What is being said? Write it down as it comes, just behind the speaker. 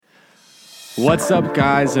What's up,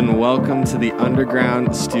 guys, and welcome to the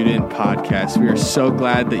Underground Student Podcast. We are so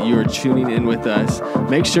glad that you are tuning in with us.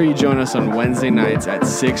 Make sure you join us on Wednesday nights at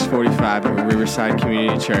 6:45 at Riverside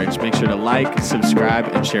Community Church. Make sure to like, subscribe,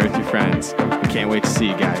 and share with your friends. We can't wait to see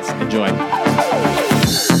you guys. Enjoy.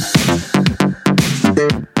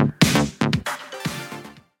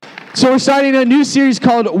 So we're starting a new series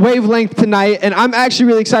called Wavelength tonight, and I'm actually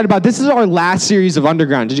really excited about it. This is our last series of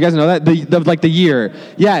Underground. Did you guys know that? The year.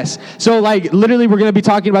 Yes. So literally we're going to be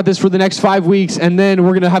talking about this for the next 5 weeks, and then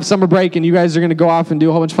we're going to have summer break, and you guys are going to go off and do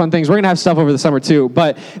a whole bunch of fun things. We're going to have stuff over the summer too,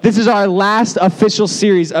 but this is our last official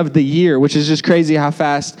series of the year, which is just crazy how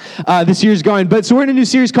fast this year's going. But so we're in a new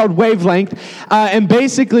series called Wavelength, and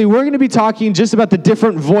basically we're going to be talking just about the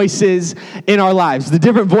different voices in our lives, the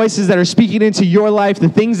different voices that are speaking into your life, the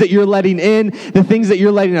things that you're letting in, the things that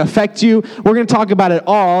you're letting affect you. We're going to talk about it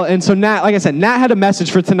all. And so Nat, like I said, Nat had a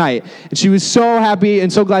message for tonight, and she was so happy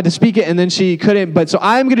and so glad to speak it, and then she couldn't. But so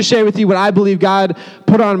I'm going to share with you what I believe God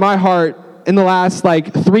put on my heart in the last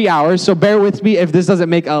 3 hours. So bear with me if this doesn't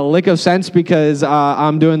make a lick of sense, because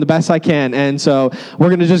I'm doing the best I can. And so we're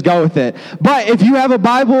going to just go with it. But if you have a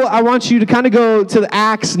Bible, I want you to kind of go to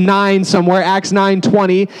Acts 9 somewhere, Acts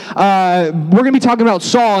 9:20. We're going to be talking about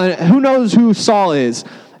Saul, and who knows who Saul is?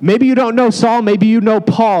 Maybe you don't know Saul. Maybe you know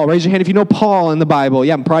Paul. Raise your hand if you know Paul in the Bible.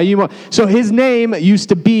 Yeah, probably you know. So his name used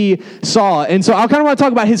to be Saul. And so I kind of want to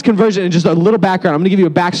talk about his conversion and just a little background. I'm going to give you a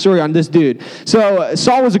backstory on this dude. So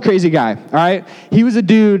Saul was a crazy guy, all right? He was a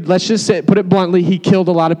dude, let's just put it bluntly, he killed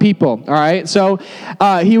a lot of people, all right? So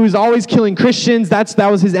he was always killing Christians. That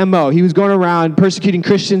was his MO. He was going around persecuting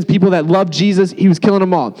Christians, people that loved Jesus. He was killing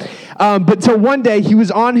them all. But so one day he was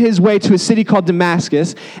on his way to a city called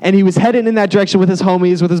Damascus, and he was headed in that direction with his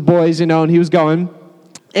homies, with his boys, and he was going.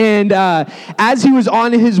 And as he was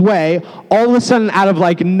on his way, all of a sudden, out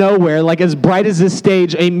of nowhere, as bright as this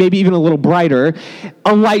stage, maybe even a little brighter,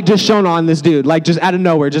 a light just shone on this dude, just out of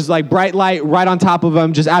nowhere, just bright light right on top of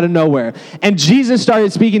him, just out of nowhere. And Jesus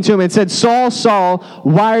started speaking to him and said, "Saul, Saul,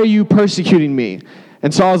 why are you persecuting me?"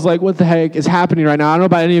 And Saul's like, "What the heck is happening right now? I don't know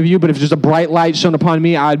about any of you, but if just a bright light shone upon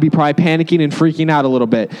me, I'd be probably panicking and freaking out a little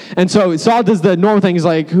bit." And so Saul does the normal thing. He's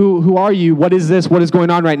like, who are you? What is this? What is going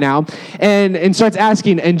on right now? And starts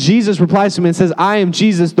asking. And Jesus replies to him and says, "I am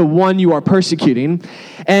Jesus, the one you are persecuting."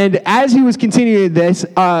 And as he was continuing this,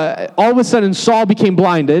 all of a sudden Saul became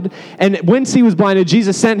blinded. And once he was blinded,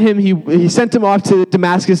 Jesus sent him. He sent him off to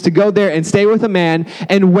Damascus to go there and stay with a man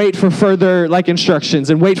and wait for further instructions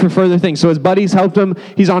and wait for further things. So his buddies helped him.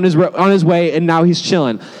 He's on his way, and now he's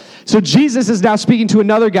chilling. So Jesus is now speaking to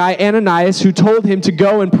another guy, Ananias, who told him to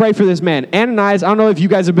go and pray for this man. Ananias, I don't know if you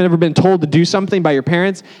guys have ever been told to do something by your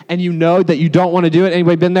parents, and you know that you don't want to do it.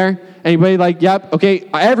 Anybody been there? Anybody yep, okay,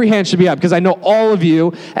 every hand should be up, because I know all of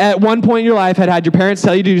you at one point in your life had your parents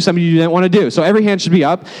tell you to do something you didn't want to do. So every hand should be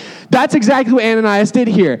up. That's exactly what Ananias did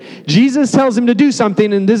here. Jesus tells him to do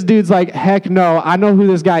something, and this dude's like, "Heck no, I know who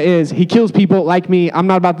this guy is. He kills people like me. I'm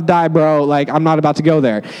not about to die, bro. I'm not about to go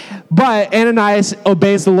there." But Ananias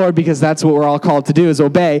obeys the Lord, because that's what we're all called to do, is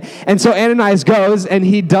obey. And so Ananias goes, and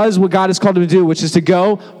he does what God has called him to do, which is to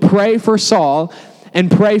go pray for Saul and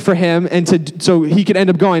pray for him, and so he could end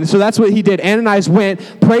up going. So that's what he did. Ananias went,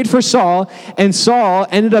 prayed for Saul, and Saul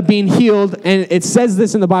ended up being healed. And it says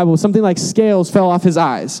this in the Bible, something like scales fell off his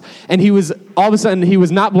eyes. And all of a sudden, he was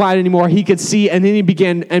not blind anymore. He could see, and then he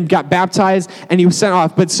began and got baptized, and he was sent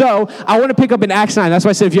off. But so I want to pick up in Acts 9. That's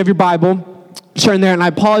why I said if you have your Bible, turn there, and I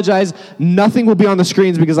apologize. Nothing will be on the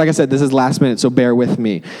screens because, like I said, this is last minute, so bear with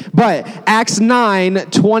me. But Acts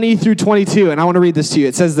 9:20 through 22, and I want to read this to you.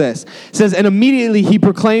 It says this. It says, "And immediately he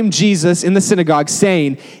proclaimed Jesus in the synagogue,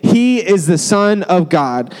 saying, 'He is the Son of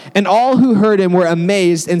God.' And all who heard him were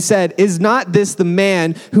amazed and said, 'Is not this the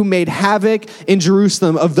man who made havoc in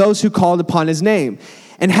Jerusalem of those who called upon his name?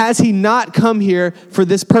 And has he not come here for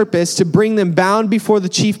this purpose, to bring them bound before the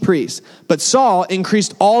chief priests?' But Saul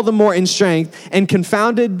increased all the more in strength and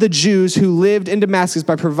confounded the Jews who lived in Damascus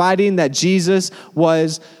by proving that Jesus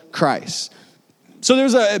was Christ." So there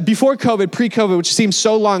was before COVID, pre-COVID, which seems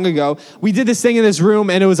so long ago, we did this thing in this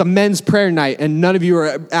room, and it was a men's prayer night, and none of you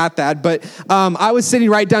were at that. But I was sitting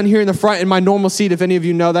right down here in the front in my normal seat. If any of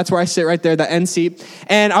you know, that's where I sit right there, the end seat.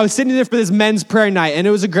 And I was sitting there for this men's prayer night, and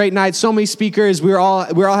it was a great night. So many speakers. We were all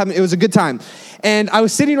having, it was a good time. And I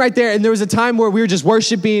was sitting right there, and there was a time where we were just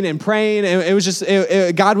worshiping and praying, and it was just,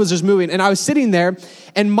 God was just moving. And I was sitting there,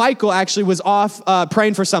 and Michael actually was off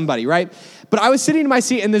praying for somebody, right? But I was sitting in my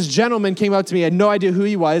seat, and this gentleman came up to me. I had no idea who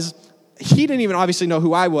he was. He didn't even obviously know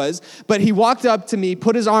who I was. But he walked up to me,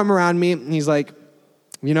 put his arm around me, and he's like,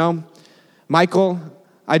 "Michael,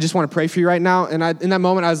 I just want to pray for you right now." And in that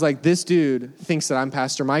moment, I was like, this dude thinks that I'm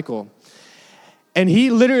Pastor Michael. And he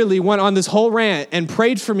literally went on this whole rant and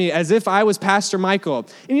prayed for me as if I was Pastor Michael.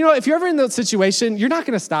 And you know, if you're ever in that situation, you're not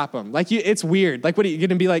going to stop him. Like, it's weird. Like, what are you going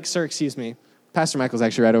to be like, sir, excuse me? Pastor Michael's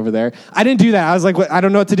actually right over there. I didn't do that. I was like, what? I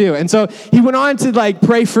don't know what to do. And so he went on to like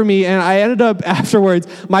pray for me. And I ended up afterwards,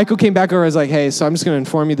 Michael came back over. I was like, hey, so I'm just going to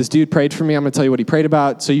inform you. This dude prayed for me. I'm going to tell you what he prayed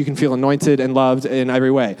about so you can feel anointed and loved in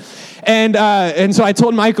every way. And so I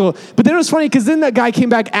told Michael. But then it was funny because then that guy came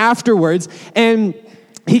back afterwards and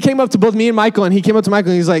he came up to both me and Michael. And he came up to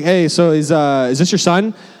Michael and he's like, hey, so is this your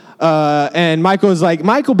son? And Michael was like,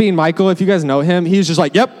 Michael being Michael, if you guys know him, he was just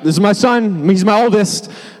like, yep, this is my son. He's my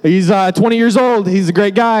oldest. He's 20 years old. He's a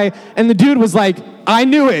great guy. And the dude was like, I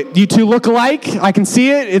knew it. You two look alike. I can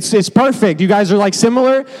see it. It's perfect. You guys are like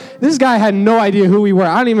similar. This guy had no idea who we were.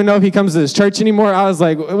 I don't even know if he comes to this church anymore. I was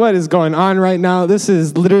like, what is going on right now? This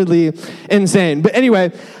is literally insane. But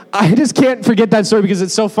anyway, I just can't forget that story because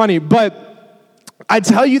it's so funny. But I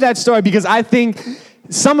tell you that story because I think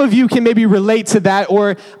some of you can maybe relate to that,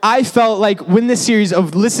 or I felt like when this series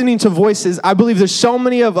of listening to voices, I believe there's so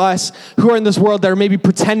many of us who are in this world that are maybe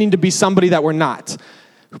pretending to be somebody that we're not.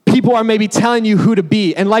 People are maybe telling you who to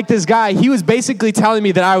be. And like this guy, he was basically telling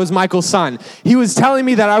me that I was Michael's son. He was telling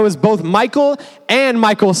me that I was both Michael and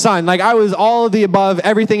Michael's son. Like I was all of the above,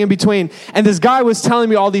 everything in between. And this guy was telling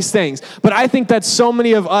me all these things. But I think that so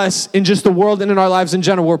many of us in just the world and in our lives in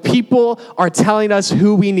general, where people are telling us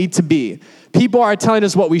who we need to be. People are telling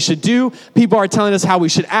us what we should do. People are telling us how we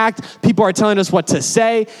should act. People are telling us what to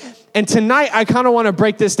say. And tonight, I kind of want to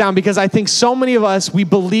break this down because I think so many of us, we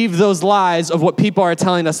believe those lies of what people are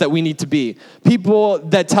telling us that we need to be. People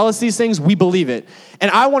that tell us these things, we believe it.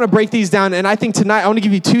 And I want to break these down. And I think tonight, I want to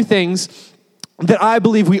give you two things that I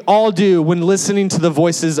believe we all do when listening to the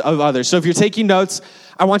voices of others. So if you're taking notes,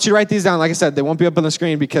 I want you to write these down. Like I said, they won't be up on the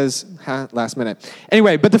screen because last minute.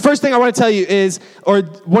 Anyway, but the first thing I want to tell you is, or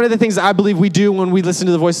one of the things that I believe we do when we listen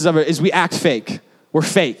to the voices of others is we act fake. We're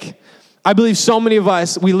fake. I believe so many of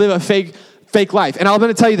us, we live a fake life. And I'm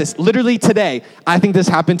going to tell you this, literally today, I think this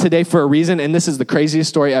happened today for a reason, and this is the craziest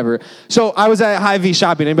story ever. So I was at Hy-Vee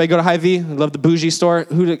shopping. Anybody go to Hy-Vee? Love the bougie store?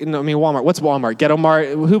 Walmart. What's Walmart? Ghetto Mart?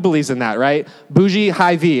 Who believes in that, right? Bougie,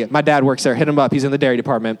 Hy-Vee. My dad works there. Hit him up. He's in the dairy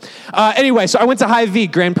department. Anyway, so I went to Hy-Vee,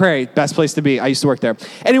 Grand Prairie, best place to be. I used to work there.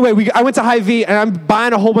 Anyway, I went to Hy-Vee, and I'm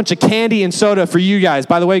buying a whole bunch of candy and soda for you guys.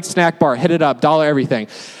 By the way, snack bar, hit it up, $1 everything.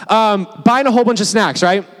 Buying a whole bunch of snacks,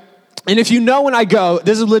 right? And if you know when I go,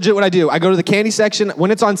 this is legit what I do. I go to the candy section when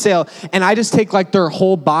it's on sale, and I just take like their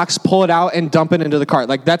whole box, pull it out, and dump it into the cart.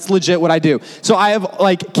 Like that's legit what I do. So I have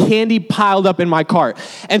like candy piled up in my cart.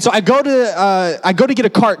 And so I go to get a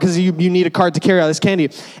cart because you need a cart to carry all this candy.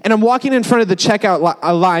 And I'm walking in front of the checkout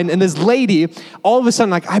line, and this lady, all of a sudden,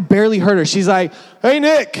 like I barely heard her. She's like, "Hey,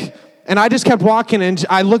 Nick." And I just kept walking, and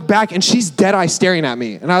I look back, and she's dead-eye staring at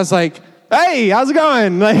me. And I was like, hey, how's it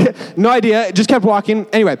going? Like, no idea. Just kept walking.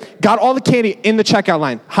 Anyway, got all the candy in the checkout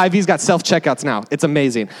line. Hy-Vee's got self-checkouts now. It's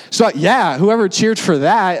amazing. So yeah, whoever cheered for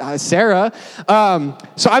that, Sarah.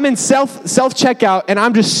 So I'm in self-checkout, and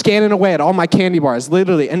I'm just scanning away at all my candy bars,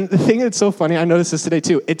 literally. And the thing that's so funny, I noticed this today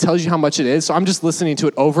too, it tells you how much it is. So I'm just listening to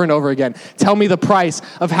it over and over again. Tell me the price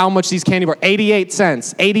of how much these candy bars, 88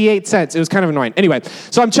 cents. 88 cents. It was kind of annoying. Anyway,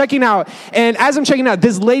 so I'm checking out, and as I'm checking out,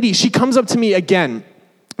 this lady, she comes up to me again.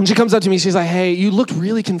 And she comes up to me, she's like, hey, you looked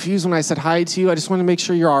really confused when I said hi to you. I just wanted to make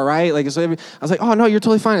sure you're all right. Like, I was like, oh, no, you're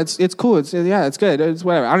totally fine. It's cool. It's good. It's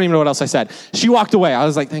whatever. I don't even know what else I said. She walked away. I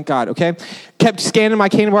was like, thank God, okay? Kept scanning my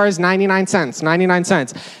candy bars, 99 cents, 99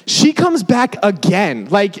 cents. She comes back again.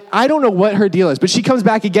 Like, I don't know what her deal is, but she comes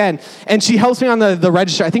back again, and she helps me on the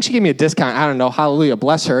register. I think she gave me a discount. I don't know. Hallelujah.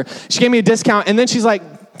 Bless her. She gave me a discount, and then she's like,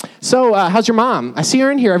 so how's your mom? I see her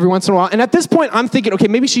in here every once in a while. And at this point, I'm thinking, okay,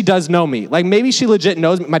 maybe she does know me. Like, maybe she legit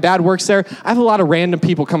knows me. My dad works there. I have a lot of random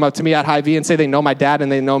people come up to me at Hy-Vee and say they know my dad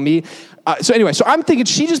and they know me. So anyway, so I'm thinking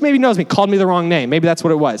she just maybe knows me, called me the wrong name. Maybe that's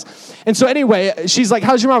what it was. And so anyway, she's like,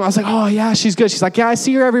 how's your mom? I was like, oh, yeah, she's good. She's like, yeah, I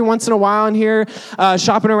see her every once in a while in here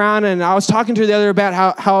shopping around. And I was talking to her the other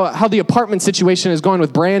about how the apartment situation is going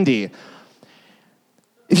with Brandy.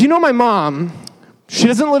 If you know my mom, she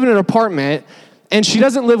doesn't live in an apartment. And she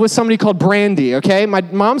doesn't live with somebody called Brandy, okay? My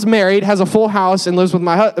mom's married, has a full house, and lives with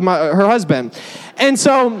her husband. And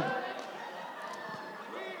so,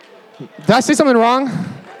 did I say something wrong?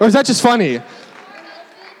 Or is that just funny?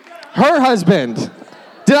 Her husband.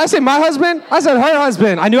 Did I say my husband? I said her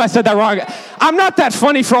husband. I knew I said that wrong. I'm not that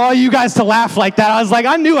funny for all you guys to laugh like that. I was like,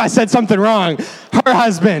 I knew I said something wrong. Her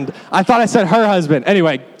husband. I thought I said her husband.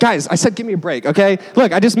 Anyway, guys, I said give me a break, okay?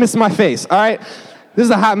 Look, I just missed my face, all right? This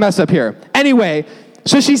is a hot mess up here. Anyway,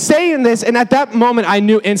 so she's saying this, and at that moment, I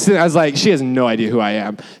knew instantly, I was like, she has no idea who I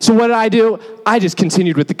am. So what did I do? I just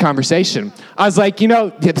continued with the conversation. I was like,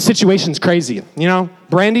 the situation's crazy.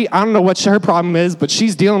 Brandy, I don't know what her problem is, but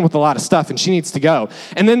she's dealing with a lot of stuff and she needs to go.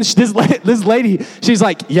 And then this lady, she's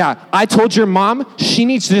like, yeah, I told your mom she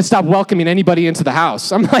needs to stop welcoming anybody into the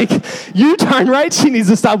house. I'm like, you darn right she needs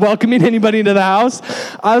to stop welcoming anybody into the house.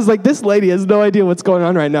 I was like, this lady has no idea what's going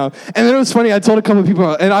on right now. And then it was funny, I told a couple of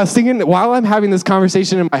people, and I was thinking, while I'm having this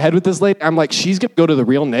conversation in my head with this lady, I'm like, she's going to go to the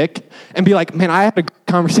real Nick and be like, man, I had a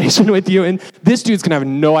conversation with you, and this dude's going to have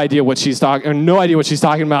no idea what she's talking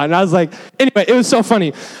about. And I was like, anyway, it was so funny.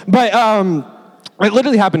 But it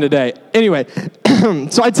literally happened today. Anyway,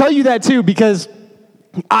 so I tell you that too because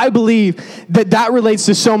I believe that relates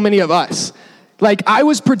to so many of us. Like, I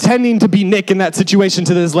was pretending to be Nick in that situation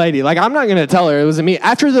to this lady. Like, I'm not going to tell her it wasn't me.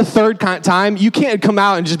 After the third time, you can't come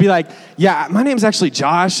out and just be like, yeah, my name's actually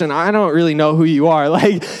Josh, and I don't really know who you are.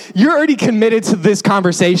 Like, you're already committed to this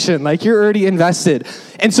conversation. Like, you're already invested.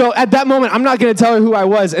 And so at that moment, I'm not going to tell her who I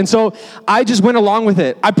was. And so I just went along with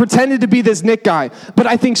it. I pretended to be this Nick guy. But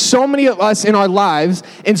I think so many of us in our lives,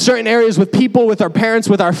 in certain areas with people, with our parents,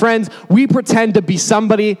 with our friends, we pretend to be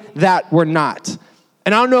somebody that we're not.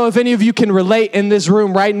 And I don't know if any of you can relate in this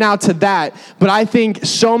room right now to that, but I think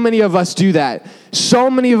so many of us do that. So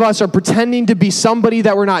many of us are pretending to be somebody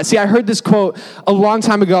that we're not. See, I heard this quote a long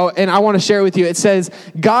time ago, and I want to share it with you. It says,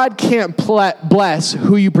 God can't bless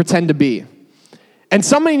who you pretend to be. And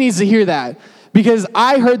somebody needs to hear that, because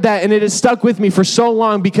I heard that and it has stuck with me for so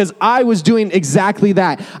long because I was doing exactly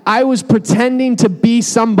that. I was pretending to be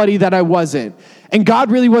somebody that I wasn't. And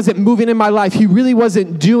God really wasn't moving in my life. He really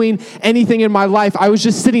wasn't doing anything in my life. I was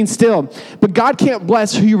just sitting still. But God can't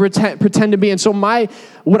bless who you pretend to be. And so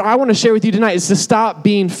what I want to share with you tonight is to stop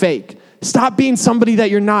being fake. Stop being somebody that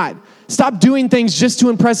you're not. Stop doing things just to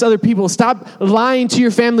impress other people. Stop lying to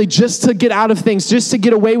your family just to get out of things, just to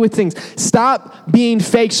get away with things. Stop being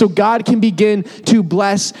fake so God can begin to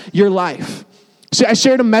bless your life. So I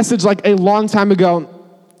shared a message like a long time ago.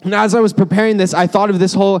 And as I was preparing this, I thought of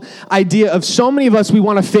this whole idea of so many of us, we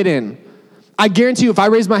want to fit in. I guarantee you, if I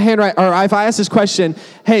raise my hand right, or if I ask this question,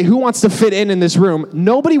 hey, who wants to fit in this room?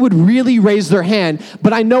 Nobody would really raise their hand,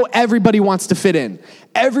 but I know everybody wants to fit in.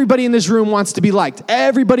 Everybody in this room wants to be liked.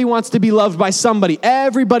 Everybody wants to be loved by somebody.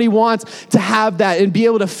 Everybody wants to have that and be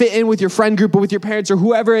able to fit in with your friend group or with your parents or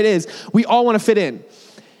whoever it is. We all want to fit in.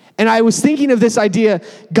 And I was thinking of this idea,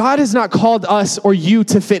 God has not called us or you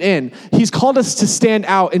to fit in. He's called us to stand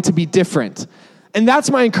out and to be different. And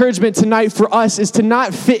that's my encouragement tonight for us, is to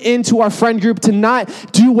not fit into our friend group, to not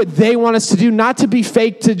do what they want us to do, not to be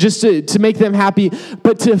fake to make them happy,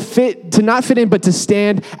 but to not fit in, but to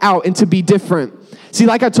stand out and to be different. See,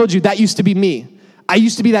 like I told you, that used to be me. I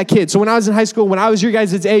used to be that kid. So when I was in high school, when I was your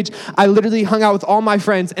guys' age, I literally hung out with all my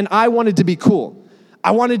friends and I wanted to be cool.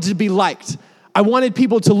 I wanted to be liked. I wanted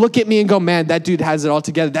people to look at me and go, man, that dude has it all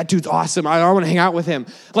together. That dude's awesome. I want to hang out with him.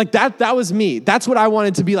 Like that was me. That's what I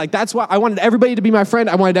wanted to be like. That's why I wanted everybody to be my friend.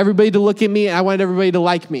 I wanted everybody to look at me and I wanted everybody to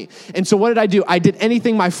like me. And so what did I do? I did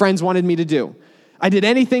anything my friends wanted me to do. I did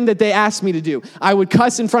anything that they asked me to do. I would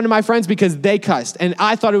cuss in front of my friends because they cussed. And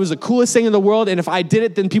I thought it was the coolest thing in the world. And if I did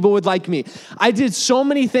it, then people would like me. I did so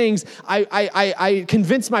many things. I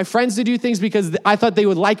convinced my friends to do things because I thought they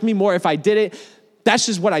would like me more if I did it. That's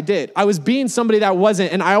just what I did. I was being somebody that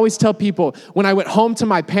wasn't. And I always tell people, when I went home to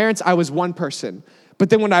my parents, I was one person.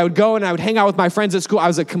 But then when I would go and I would hang out with my friends at school, I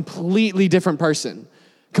was a completely different person.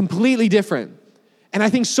 Completely different. And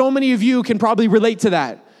I think so many of you can probably relate to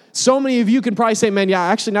that. So many of you can probably say, man, yeah,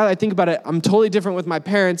 actually, now that I think about it, I'm totally different with my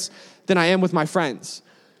parents than I am with my friends.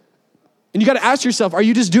 And you got to ask yourself, are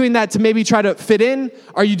you just doing that to maybe try to fit in?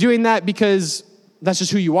 Are you doing that because that's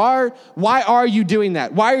just who you are? Why are you doing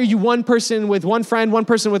that? Why are you one person with one friend, one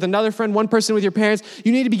person with another friend, one person with your parents?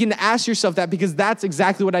 You need to begin to ask yourself that, because that's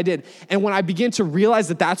exactly what I did. And when I began to realize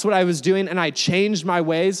that that's what I was doing and I changed my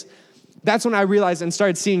ways, that's when I realized and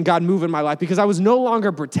started seeing God move in my life, because I was no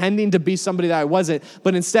longer pretending to be somebody that I wasn't,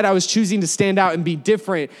 but instead I was choosing to stand out and be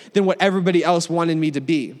different than what everybody else wanted me to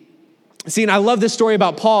be. See, and I love this story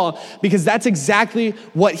about Paul because that's exactly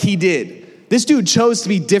what he did. This dude chose to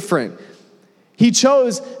be different. He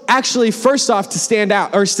chose, actually, first off, to stand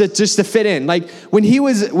out, or just to fit in. Like when he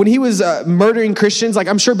was murdering Christians, like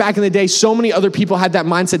I'm sure back in the day, so many other people had that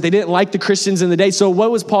mindset. They didn't like the Christians in the day. So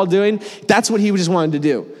what was Paul doing? That's what he just wanted to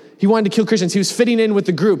do. He wanted to kill Christians. He was fitting in with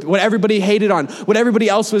the group, what everybody hated on, what everybody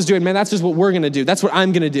else was doing. Man, that's just what we're going to do. That's what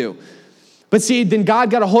I'm going to do. But see, then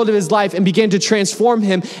God got a hold of his life and began to transform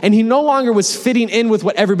him. And he no longer was fitting in with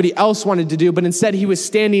what everybody else wanted to do, but instead he was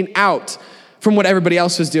standing out from what everybody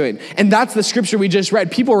else was doing. And that's the scripture we just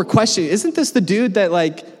read. People were questioning, isn't this the dude that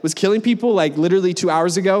was killing people literally 2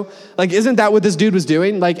 hours ago? Isn't that what this dude was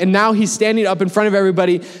doing? And now he's standing up in front of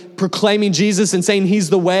everybody proclaiming Jesus and saying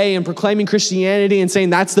he's the way and proclaiming Christianity and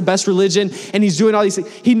saying that's the best religion. And he's doing all these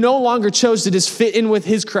things. He no longer chose to just fit in with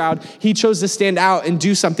his crowd. He chose to stand out and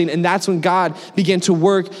do something. And that's when God began to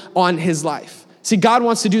work on his life. See, God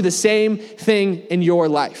wants to do the same thing in your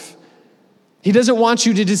life. He doesn't want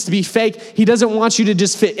you to just be fake. He doesn't want you to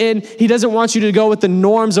just fit in. He doesn't want you to go with the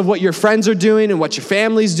norms of what your friends are doing and what your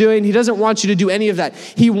family's doing. He doesn't want you to do any of that.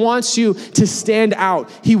 He wants you to stand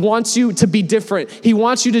out. He wants you to be different. He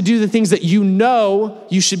wants you to do the things that you know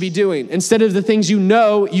you should be doing instead of the things you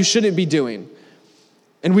know you shouldn't be doing.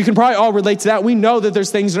 And we can probably all relate to that. We know that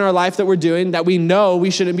there's things in our life that we're doing that we know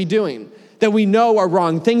we shouldn't be doing, that we know are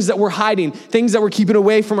wrong, things that we're hiding, things that we're keeping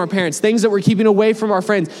away from our parents, things that we're keeping away from our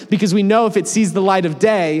friends, because we know if it sees the light of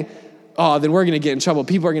day, then we're gonna get in trouble.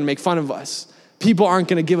 People are gonna make fun of us. People aren't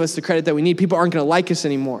gonna give us the credit that we need. People aren't gonna like us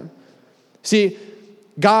anymore. See,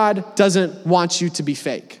 God doesn't want you to be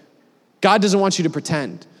fake. God doesn't want you to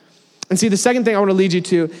pretend. And see, the second thing I wanna lead you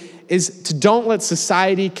to is to don't let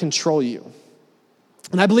society control you.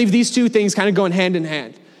 And I believe these two things kind of go hand in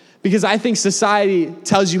hand. Because I think society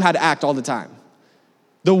tells you how to act all the time.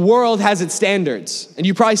 The world has its standards. And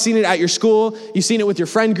you've probably seen it at your school. You've seen it with your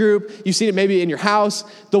friend group. You've seen it maybe in your house.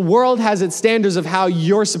 The world has its standards of how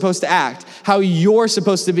you're supposed to act, how you're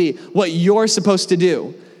supposed to be, what you're supposed to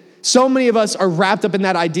do. So many of us are wrapped up in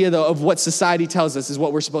that idea, though, of what society tells us is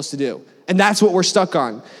what we're supposed to do. And that's what we're stuck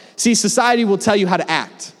on. See, society will tell you how to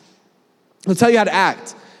act. It'll tell you how to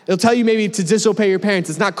act. It'll tell you maybe to disobey your parents.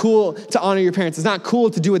 It's not cool to honor your parents. It's not cool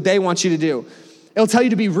to do what they want you to do. It'll tell you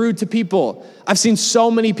to be rude to people. I've seen so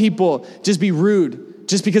many people just be rude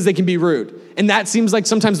just because they can be rude. And that seems like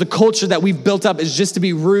sometimes the culture that we've built up is just to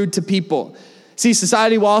be rude to people. See,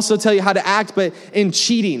 society will also tell you how to act, but in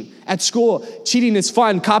cheating at school, cheating is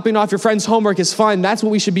fun. Copying off your friend's homework is fun. That's what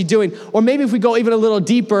we should be doing. Or maybe if we go even a little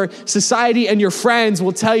deeper, society and your friends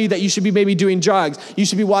will tell you that you should be maybe doing drugs. You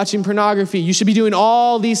should be watching pornography. You should be doing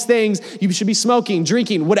all these things. You should be smoking,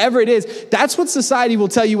 drinking, whatever it is. That's what society will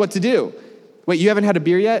tell you what to do. Wait, you haven't had a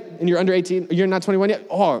beer yet and you're under 18? You're not 21 yet?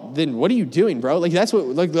 Oh, then what are you doing, bro? That's what,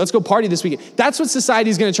 let's go party this weekend. That's what society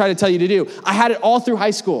is going to try to tell you to do. I had it all through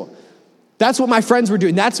high school. That's what my friends were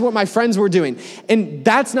doing. That's what my friends were doing. And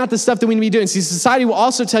that's not the stuff that we need to be doing. See, society will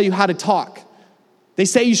also tell you how to talk. They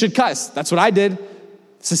say you should cuss. That's what I did.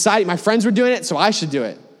 Society, my friends were doing it, so I should do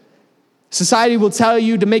it. Society will tell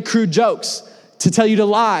you to make crude jokes, to tell you to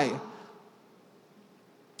lie.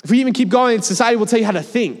 If we even keep going, society will tell you how to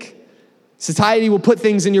think. Society will put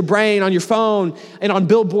things in your brain, on your phone, and on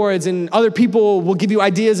billboards, and other people will give you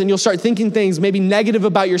ideas, and you'll start thinking things maybe negative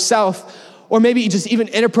about yourself, or maybe just even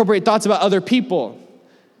inappropriate thoughts about other people.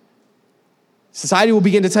 Society will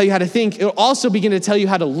begin to tell you how to think. It'll also begin to tell you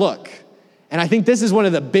how to look. And I think this is one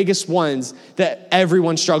of the biggest ones that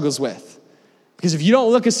everyone struggles with. Because if you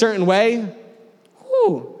don't look a certain way,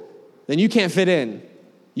 then you can't fit in.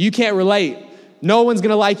 You can't relate. No one's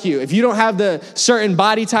gonna like you. If you don't have the certain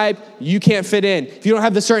body type, you can't fit in. If you don't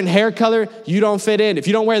have the certain hair color, you don't fit in. If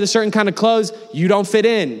you don't wear the certain kind of clothes, you don't fit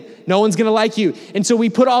in. No one's gonna like you. And so we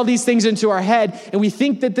put all these things into our head and we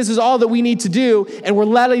think that this is all that we need to do, and we're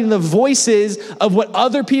letting the voices of what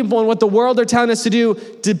other people and what the world are telling us to do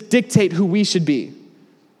to dictate who we should be.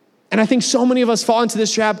 And I think so many of us fall into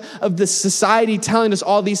this trap of the society telling us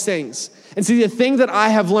all these things. And see, the thing that I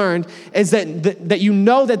have learned is that you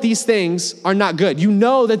know that these things are not good. You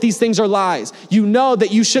know that these things are lies. You know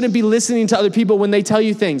that you shouldn't be listening to other people when they tell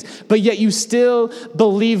you things, but yet you still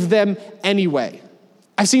believe them anyway.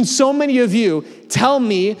 I've seen so many of you tell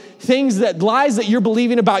me lies that you're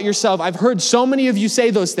believing about yourself. I've heard so many of you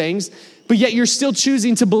say those things, but yet you're still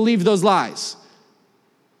choosing to believe those lies.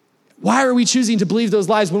 Why are we choosing to believe those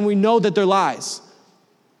lies when we know that they're lies?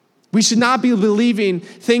 We should not be believing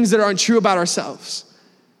things that aren't true about ourselves.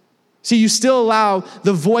 See, you still allow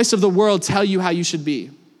the voice of the world tell you how you should be.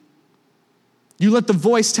 You let the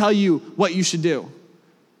voice tell you what you should do.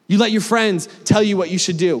 You let your friends tell you what you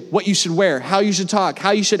should do, what you should wear, how you should talk,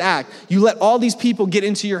 how you should act. You let all these people get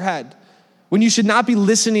into your head when you should not be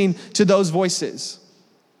listening to those voices.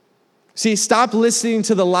 See, stop listening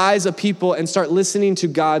to the lies of people and start listening to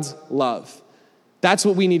God's love. That's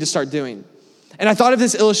what we need to start doing. And I thought of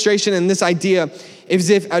this illustration and this idea as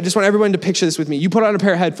if, I just want everyone to picture this with me. You put on a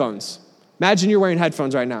pair of headphones. Imagine you're wearing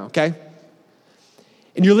headphones right now, okay?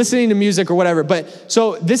 And you're listening to music or whatever. But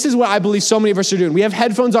so this is what I believe so many of us are doing. We have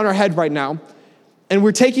headphones on our head right now, and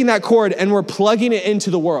we're taking that cord and we're plugging it into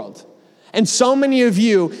the world. And so many of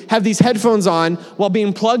you have these headphones on while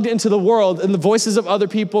being plugged into the world and the voices of other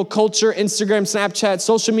people, culture, Instagram, Snapchat,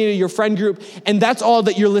 social media, your friend group, and that's all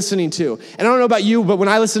that you're listening to. And I don't know about you, but when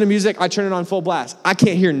I listen to music, I turn it on full blast. I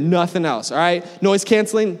can't hear nothing else, all right? Noise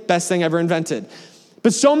canceling, best thing ever invented.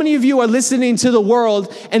 But so many of you are listening to the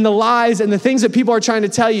world and the lies and the things that people are trying to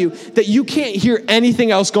tell you that you can't hear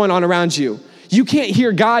anything else going on around you. You can't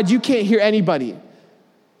hear God, you can't hear anybody.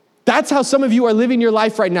 That's how some of you are living your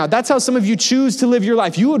life right now. That's how some of you choose to live your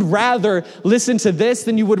life. You would rather listen to this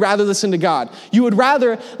than you would rather listen to God. You would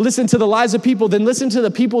rather listen to the lies of people than listen to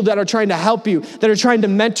the people that are trying to help you, that are trying to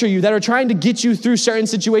mentor you, that are trying to get you through certain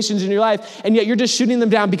situations in your life, and yet you're just shooting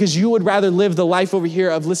them down because you would rather live the life over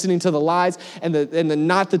here of listening to the lies and the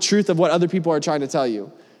not the truth of what other people are trying to tell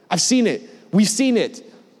you. I've seen it. We've seen it.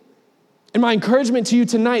 And my encouragement to you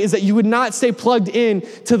tonight is that you would not stay plugged in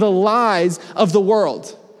to the lies of the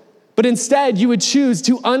world. But instead, you would choose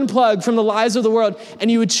to unplug from the lies of the world and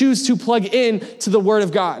you would choose to plug in to the Word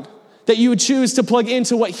of God. That you would choose to plug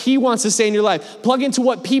into what He wants to say in your life. Plug into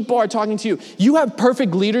what people are talking to you. You have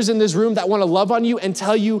perfect leaders in this room that want to love on you and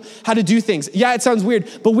tell you how to do things. Yeah, it sounds weird,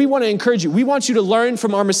 but we want to encourage you. We want you to learn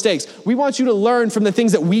from our mistakes. We want you to learn from the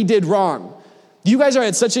things that we did wrong. You guys are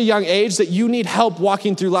at such a young age that you need help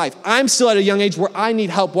walking through life. I'm still at a young age where I need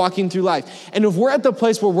help walking through life. And if we're at the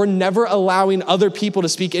place where we're never allowing other people to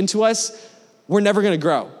speak into us, we're never gonna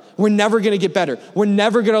grow. We're never gonna get better. We're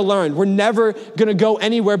never gonna learn. We're never gonna go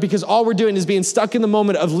anywhere because all we're doing is being stuck in the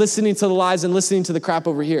moment of listening to the lies and listening to the crap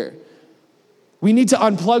over here. We need to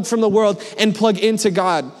unplug from the world and plug into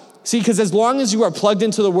God. See, because as long as you are plugged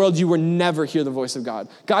into the world, you will never hear the voice of God.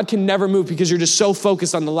 God can never move because you're just so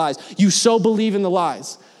focused on the lies. You so believe in the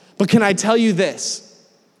lies. But can I tell you this?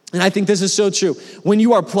 And I think this is so true. When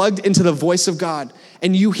you are plugged into the voice of God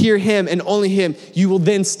and you hear Him and only Him, you will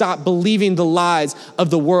then stop believing the lies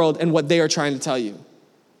of the world and what they are trying to tell you.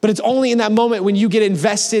 But it's only in that moment when you get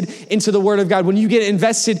invested into the Word of God, when you get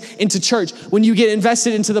invested into church, when you get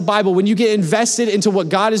invested into the Bible, when you get invested into what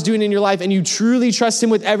God is doing in your life and you truly trust Him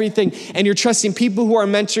with everything and you're trusting people who are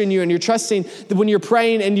mentoring you and you're trusting that when you're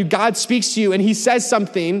praying and God speaks to you and He says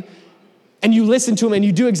something and you listen to Him and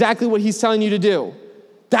you do exactly what He's telling you to do.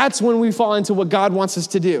 That's when we fall into what God wants us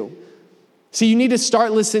to do. See, you need to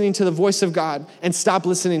start listening to the voice of God and stop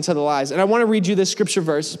listening to the lies. And I want to read you this scripture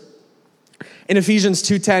verse in Ephesians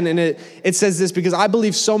 2:10, and it says this because I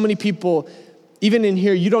believe so many people, even in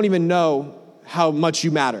here, you don't even know how much you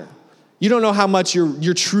matter. You don't know how much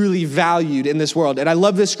you're truly valued in this world. And I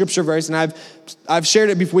love this scripture verse, and I've shared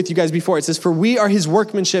it with you guys before. It says, "For we are His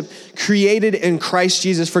workmanship, created in Christ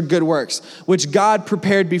Jesus for good works, which God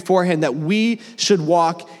prepared beforehand that we should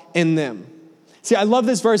walk in them." See, I love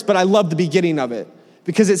this verse, but I love the beginning of it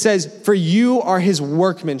because it says, "For you are His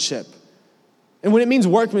workmanship." And when it means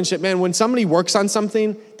workmanship, man, when somebody works on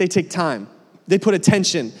something, they take time. They put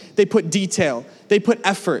attention. They put detail. They put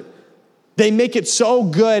effort. They make it so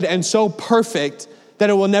good and so perfect that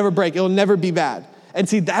it will never break. It will never be bad. And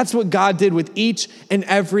see, that's what God did with each and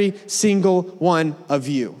every single one of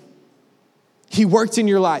you. He worked in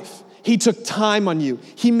your life. He took time on you.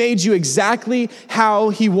 He made you exactly how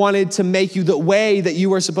He wanted to make you, the way that you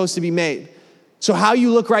were supposed to be made. So how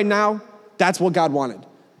you look right now, that's what God wanted.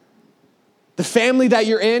 The family that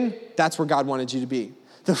you're in, that's where God wanted you to be.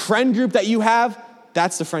 The friend group that you have,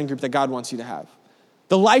 that's the friend group that God wants you to have.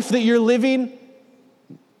 The life that you're living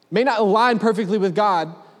may not align perfectly with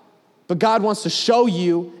God, but God wants to show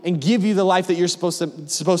you and give you the life that you're supposed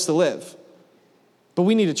to live. But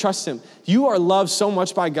we need to trust Him. You are loved so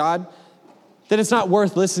much by God that it's not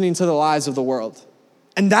worth listening to the lies of the world.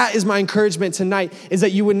 And that is my encouragement tonight, is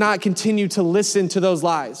that you would not continue to listen to those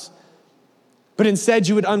lies. But instead,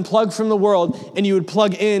 you would unplug from the world and you would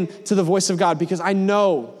plug in to the voice of God, because I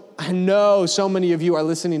know so many of you are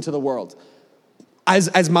listening to the world.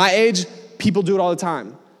 As my age, people do it all the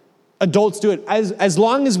time. Adults do it. As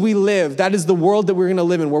long as we live, that is the world that we're going to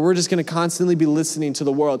live in, where we're just going to constantly be listening to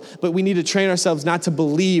the world. But we need to train ourselves not to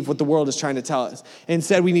believe what the world is trying to tell us.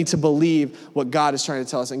 Instead, we need to believe what God is trying to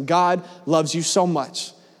tell us. And God loves you so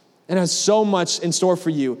much and has so much in store for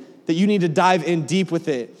you that you need to dive in deep with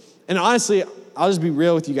it. And honestly, I'll just be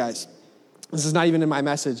real with you guys. This is not even in my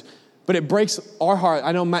message, but it breaks our heart.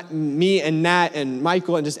 I know me and Nat and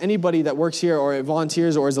Michael and just anybody that works here or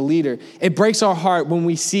volunteers or is a leader, it breaks our heart when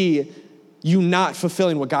we see you not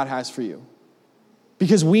fulfilling what God has for you.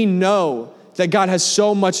 Because we know that God has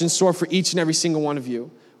so much in store for each and every single one of you.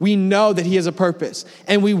 We know that He has a purpose,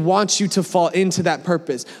 and we want you to fall into that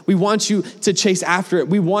purpose. We want you to chase after it.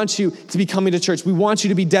 We want you to be coming to church. We want you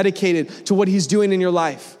to be dedicated to what He's doing in your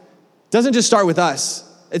life. It doesn't just start with us.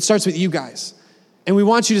 It starts with you guys. And we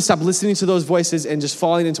want you to stop listening to those voices and just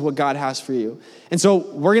falling into what God has for you. And so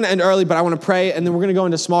we're going to end early, but I want to pray, and then we're going to go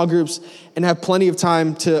into small groups and have plenty of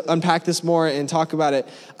time to unpack this more and talk about it.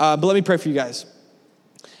 But let me pray for you guys.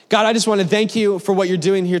 God, I just want to thank you for what you're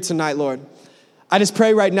doing here tonight, Lord. I just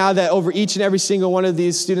pray right now that over each and every single one of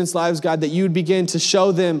these students' lives, God, that you would begin to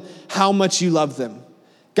show them how much you love them.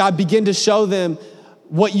 God, begin to show them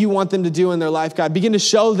what you want them to do in their life, God. Begin to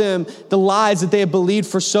show them the lies that they have believed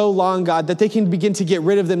for so long, God, that they can begin to get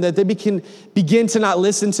rid of them, that they can begin to not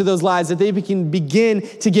listen to those lies, that they can begin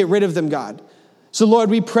to get rid of them, God. So, Lord,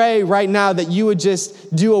 we pray right now that you would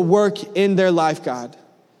just do a work in their life, God.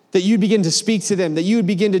 That you'd begin to speak to them, that you would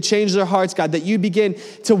begin to change their hearts, God, that you begin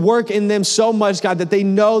to work in them so much, God, that they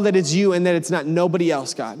know that it's you and that it's not nobody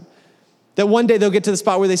else, God. That one day they'll get to the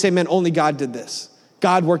spot where they say, man, only God did this.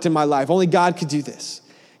 God worked in my life. Only God could do this.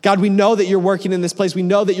 God, we know that you're working in this place. We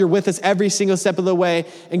know that you're with us every single step of the way.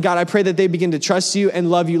 And God, I pray that they begin to trust you and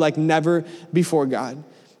love you like never before, God.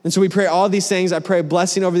 And so we pray all these things. I pray a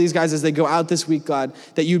blessing over these guys as they go out this week, God,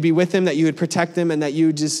 that you'd be with them, that you would protect them, and that you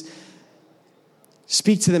would just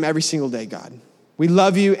speak to them every single day, God. We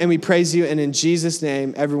love you and we praise you. And in Jesus'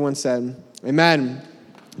 name, everyone said, amen.